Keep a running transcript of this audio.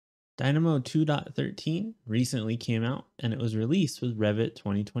Dynamo 2.13 recently came out and it was released with Revit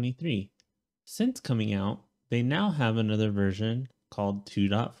 2023. Since coming out, they now have another version called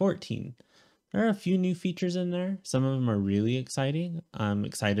 2.14. There are a few new features in there. Some of them are really exciting. I'm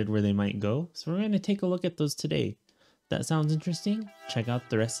excited where they might go, so we're going to take a look at those today. If that sounds interesting, check out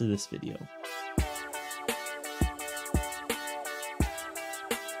the rest of this video.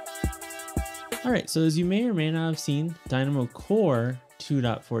 Alright, so as you may or may not have seen, Dynamo Core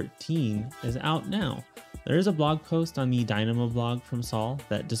 2.14 is out now. There is a blog post on the Dynamo blog from Saul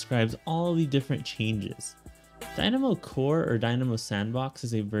that describes all the different changes. Dynamo Core or Dynamo Sandbox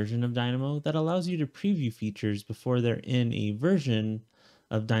is a version of Dynamo that allows you to preview features before they're in a version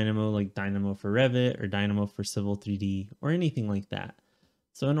of Dynamo like Dynamo for Revit or Dynamo for Civil 3D or anything like that.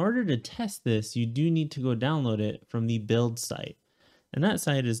 So in order to test this, you do need to go download it from the build site. And that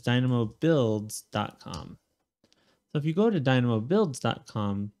site is dynamobuilds.com. So if you go to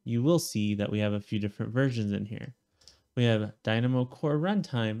dynamobuilds.com, you will see that we have a few different versions in here. We have Dynamo Core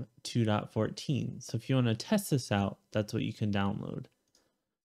Runtime 2.14. So if you want to test this out, that's what you can download.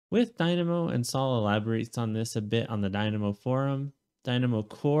 With Dynamo, and Saul elaborates on this a bit on the Dynamo forum, Dynamo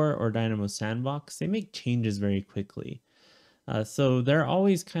Core or Dynamo Sandbox, they make changes very quickly. So they're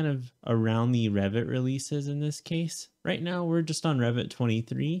always kind of around the Revit releases in this case. Right now, we're just on Revit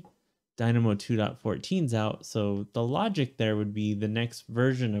 23. Dynamo 2.14's out, so the logic there would be the next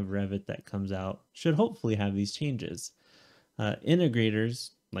version of Revit that comes out should hopefully have these changes.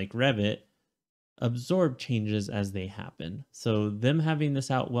 Integrators, like Revit, absorb changes as they happen. So them having this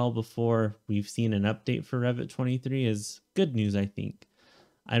out well before we've seen an update for Revit 23 is good news, I think.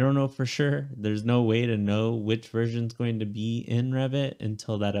 I don't know for sure. There's no way to know which version is going to be in Revit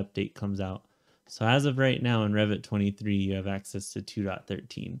until that update comes out. So as of right now in Revit 23, you have access to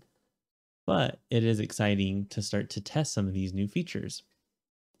 2.13. But it is exciting to start to test some of these new features.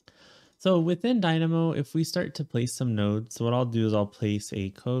 So within Dynamo, if we start to place some nodes, so what I'll do is I'll place a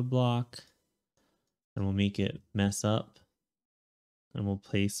code block and we'll make it mess up. And we'll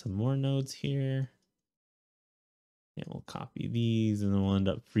place some more nodes here. And we'll copy these and then we'll end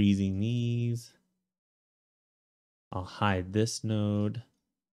up freezing these. I'll hide this node.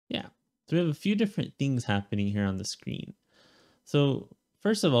 Yeah, so we have a few different things happening here on the screen. So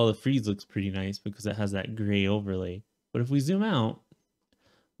first of all, the freeze looks pretty nice because it has that gray overlay. But if we zoom out,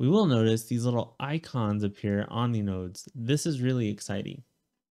 we will notice these little icons appear on the nodes. This is really exciting.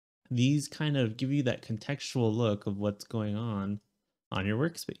 These kind of give you that contextual look of what's going on your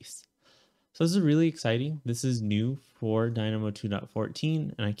workspace. So this is really exciting. This is new for Dynamo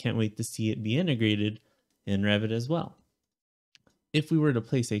 2.14, and I can't wait to see it be integrated in Revit as well. If we were to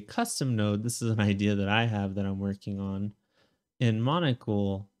place a custom node, this is an idea that I have that I'm working on. In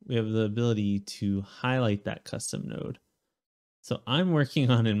Monocle, we have the ability to highlight that custom node. So I'm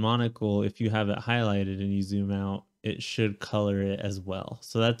working on in Monocle, if you have it highlighted and you zoom out, it should color it as well.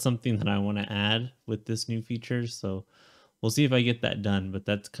 So that's something that I want to add with this new feature. So we'll see if I get that done, but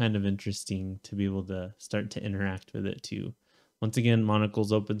that's kind of interesting to be able to start to interact with it too. Once again,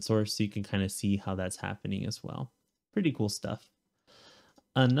 Monocle's open source, so you can kind of see how that's happening as well. Pretty cool stuff.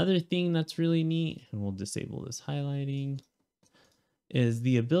 Another thing that's really neat, and we'll disable this highlighting, is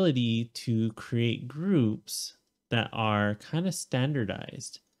the ability to create groups that are kind of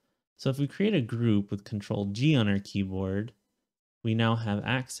standardized. So if we create a group with Control G on our keyboard, we now have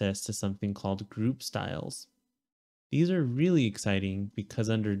access to something called group styles. These are really exciting because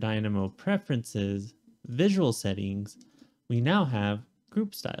under Dynamo Preferences, Visual Settings, we now have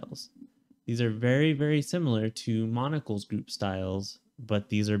group styles. These are very, very similar to Monocle's group styles, but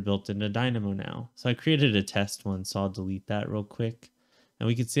these are built into Dynamo now. So I created a test one, so I'll delete that real quick. And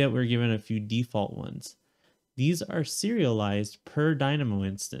we can see that we're given a few default ones. These are serialized per Dynamo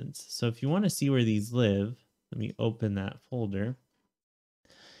instance. So if you want to see where these live, let me open that folder.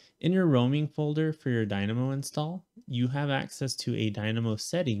 In your roaming folder for your Dynamo install, you have access to a Dynamo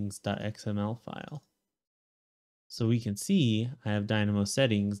settings.xml file. So we can see I have Dynamo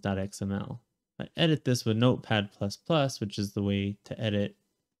settings.xml. I edit this with Notepad++, which is the way to edit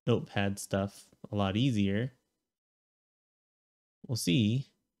Notepad stuff a lot easier. We'll see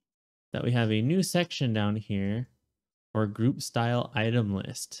that we have a new section down here for group style item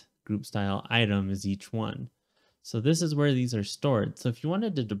list. Group style item is each one. So this is where these are stored. So if you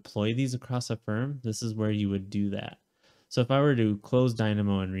wanted to deploy these across a firm, this is where you would do that. So if I were to close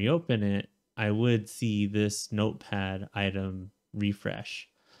Dynamo and reopen it, I would see this notepad item refresh.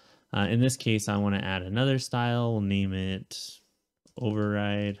 In this case, I want to add another style. We'll name it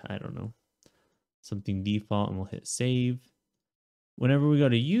override. I don't know, something default, and we'll hit save. Whenever we go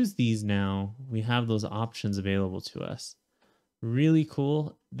to use these now, we have those options available to us. Really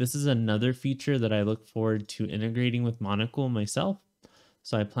cool. This is another feature that I look forward to integrating with Monocle myself.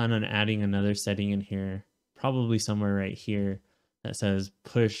 So I plan on adding another setting in here, probably somewhere right here, that says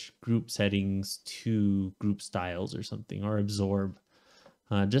push group settings to group styles or something, or absorb,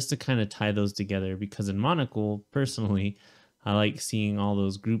 just to kind of tie those together. Because in Monocle, personally, I like seeing all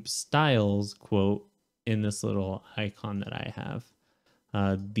those group styles quote in this little icon that I have.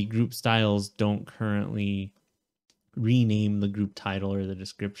 The group styles don't currently rename the group title or the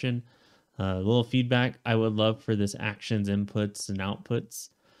description. A little feedback, I would love for this actions, inputs, and outputs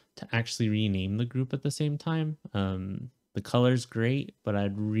to actually rename the group at the same time. The color's great, but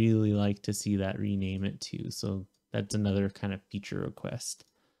I'd really like to see that rename it too. So that's another kind of feature request.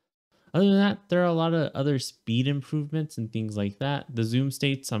 Other than that, there are a lot of other speed improvements and things like that. The zoom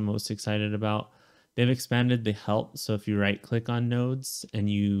states I'm most excited about. They've expanded the help. So if you right click on nodes and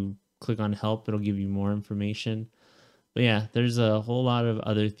you click on help, it'll give you more information. But yeah, there's a whole lot of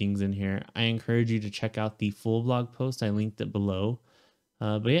other things in here. I encourage you to check out the full blog post. I linked it below.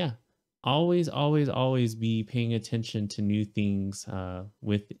 But yeah, always be paying attention to new things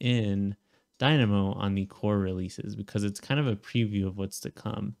within Dynamo on the core releases, because it's kind of a preview of what's to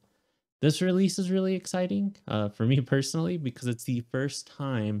come. This release is really exciting for me personally, because it's the first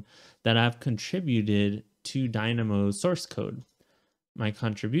time that I've contributed to Dynamo's source code. My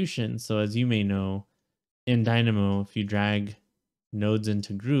contribution, so as you may know, in Dynamo, if you drag nodes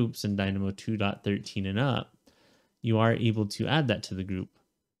into groups in Dynamo 2.13 and up, you are able to add that to the group.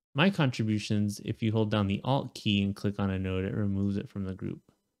 My contributions, if you hold down the Alt key and click on a node, it removes it from the group.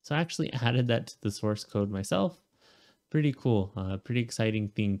 So I actually added that to the source code myself. Pretty cool, pretty exciting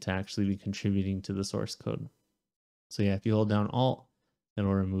thing to actually be contributing to the source code. So yeah, if you hold down Alt,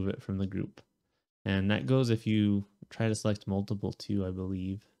 it'll remove it from the group. And that goes if you try to select multiple too, I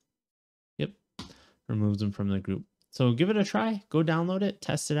believe. Yep, removes them from the group. So give it a try, go download it,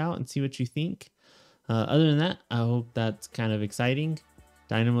 test it out, and see what you think. Other than that, I hope that's kind of exciting.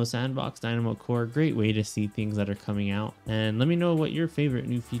 Dynamo Sandbox, Dynamo Core, great way to see things that are coming out. And let me know what your favorite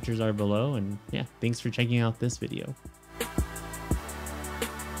new features are below. And yeah, thanks for checking out this video.